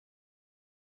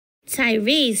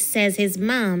Tyrese says his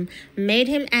mom made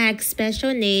him act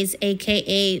special needs,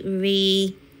 aka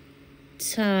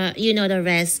you know the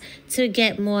rest, to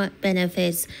get more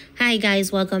benefits. Hi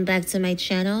guys, welcome back to my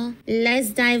channel. Let's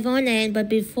dive on in, but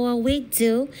before we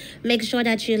do, make sure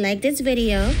that you like this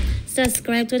video,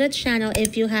 subscribe to the channel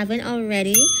if you haven't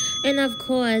already, and of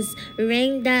course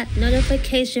ring that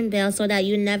notification bell so that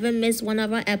you never miss one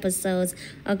of our episodes,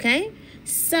 okay?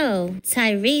 So,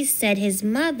 Tyrese said his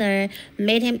mother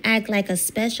made him act like a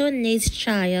special needs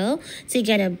child to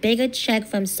get a bigger check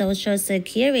from Social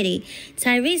Security.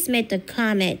 Tyrese made the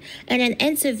comment in an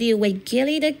interview with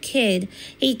Gillie Da Kid.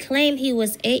 He claimed he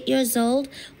was 8 years old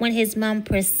when his mom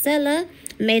Priscilla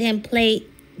made him play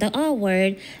the R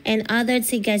word in order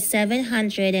to get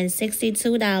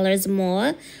 $762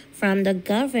 more from the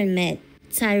government.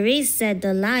 Tyrese said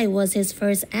the lie was his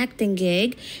first acting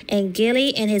gig, and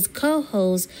Gillie and his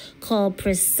co-host called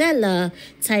Priscilla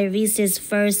Tyrese's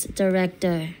first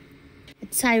director.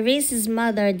 Tyrese's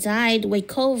mother died with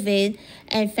COVID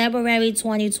in February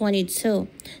 2022,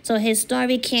 so his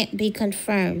story can't be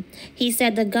confirmed. He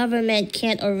said the government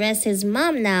can't arrest his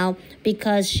mom now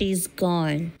because she's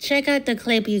gone. Check out the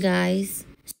clip, you guys.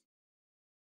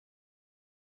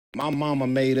 My mama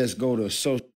made us go to a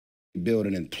social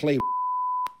building and play.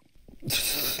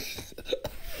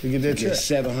 You get that check?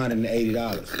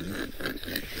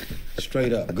 $780.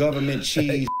 Straight up. Government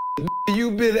cheese. You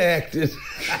been acting.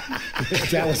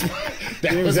 That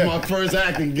was my first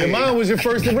acting gig. Your mom was your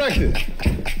first director.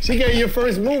 She gave you your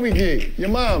first movie gig. Your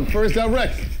mom, first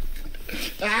director.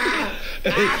 That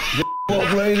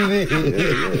was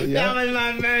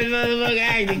my first motherfucking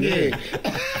acting gig.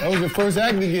 That was your first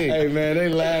acting gig. Hey man, they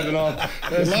laughing off.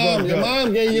 Your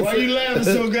mom gave you. Why you laughing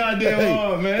so goddamn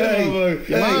hard, man? Hey,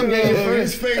 your mom gave you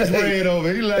his face red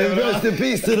over. He laughing. Rest in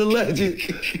peace to the legend.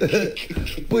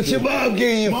 But your mom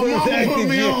gave you first acting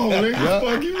gig.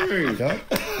 Fuck you mean?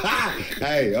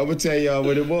 Hey, I'm gonna tell y'all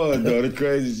what it was though. The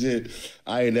crazy shit.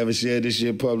 I ain't never shared this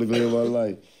shit publicly in my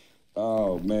life.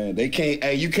 Oh man, they can't.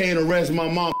 Hey, you can't arrest my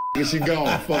mom. She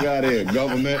gone. Fuck out of here,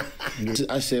 government.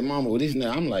 I said, Mama, well, this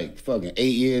now I'm like fucking 8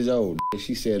 years old.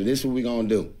 She said, this is what we gonna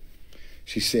do.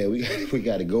 She said, we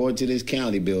got to go into this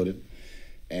county building,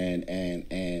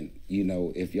 and you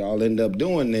know, if y'all end up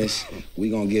doing this, we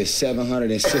gonna get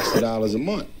 $760 a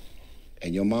month,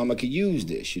 and your mama could use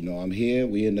this. You know, I'm here.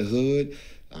 We in the hood.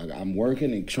 I'm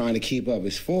working and trying to keep up.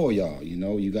 It's for y'all. You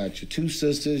know, you got your 2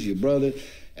 sisters, your brother.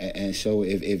 And so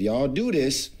if y'all do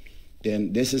this,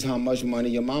 then this is how much money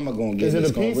your mama gonna get. Is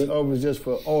it a piece or was it just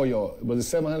for all y'all?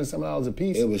 Was it $700 a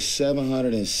piece? It was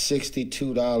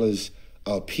 $762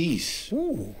 a piece.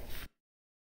 Ooh.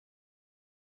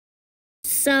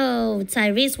 So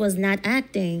Tyrese was not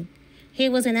acting. He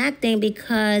wasn't acting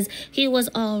because he was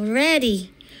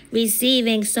already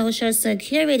receiving Social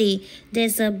Security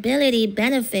disability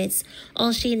benefits.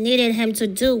 All she needed him to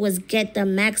do was get the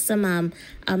maximum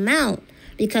amount.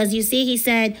 Because you see, he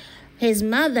said his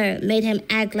mother made him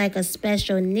act like a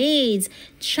special needs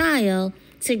child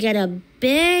to get a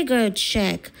bigger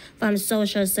check from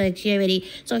Social Security.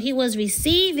 So he was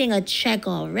receiving a check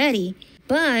already,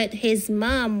 but his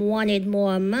mom wanted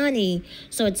more money.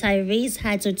 So Tyrese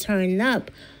had to turn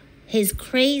up his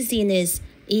craziness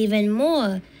even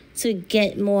more to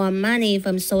get more money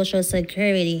from Social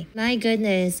Security. My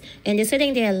goodness. And they're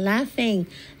sitting there laughing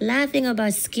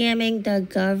about scamming the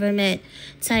government.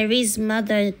 Tyrese's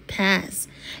mother passed.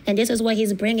 And this is what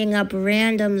he's bringing up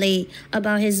randomly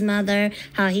about his mother,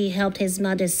 how he helped his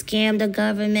mother scam the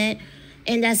government.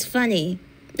 And that's funny.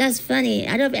 That's funny.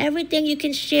 Out of everything you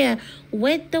can share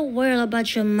with the world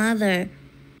about your mother,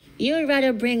 you'd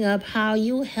rather bring up how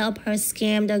you help her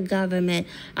scam the government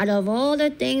out of all the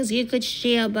things you could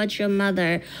share about your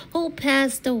mother who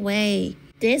passed away.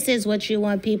 This is what you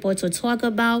want people to talk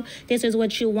about. This is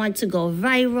what you want to go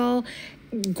viral.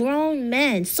 Grown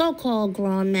men, so-called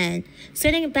grown men,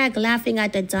 sitting back laughing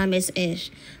at the dumbest ish.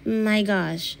 My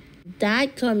gosh,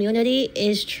 that community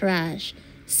is trash.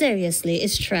 Seriously,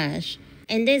 it's trash.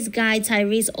 And this guy,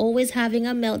 Tyrese, always having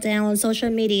a meltdown on social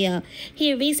media.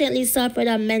 He recently suffered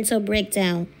a mental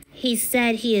breakdown. He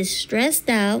said he is stressed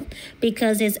out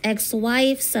because his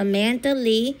ex-wife, Samantha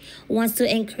Lee, wants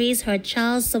to increase her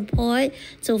child support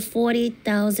to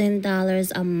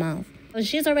 $40,000 a month. Well,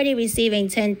 she's already receiving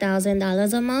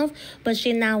 $10,000 a month, but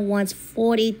she now wants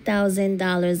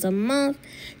 $40,000 a month.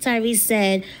 Tyrese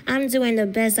said, I'm doing the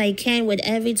best I can with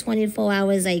every 24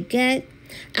 hours I get.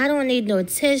 I don't need no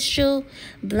tissue.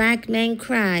 Black men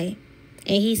cry.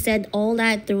 And he said all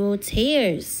that through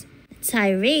tears.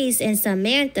 Tyrese and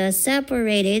Samantha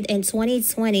separated in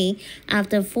 2020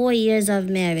 after 4 years of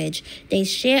marriage. They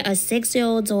share a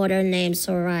 6-year-old daughter named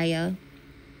Soraya.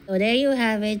 So there you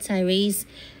have it. Tyrese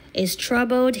is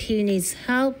troubled. He needs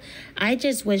help. I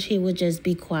just wish he would just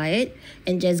be quiet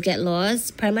and just get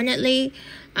lost permanently.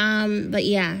 But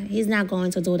yeah, he's not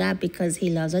going to do that because he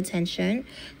loves attention.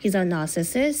 He's a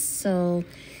narcissist. So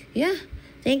yeah,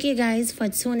 thank you guys for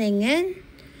tuning in.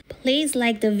 Please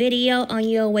like the video on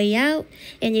your way out.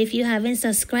 And if you haven't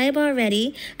subscribed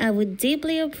already, I would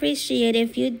deeply appreciate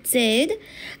if you did.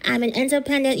 I'm an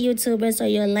independent YouTuber, so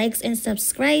your likes and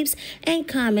subscribes and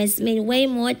comments mean way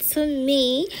more to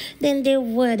me than they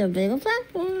would a bigger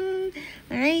platform.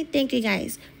 All right, thank you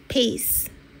guys. Peace.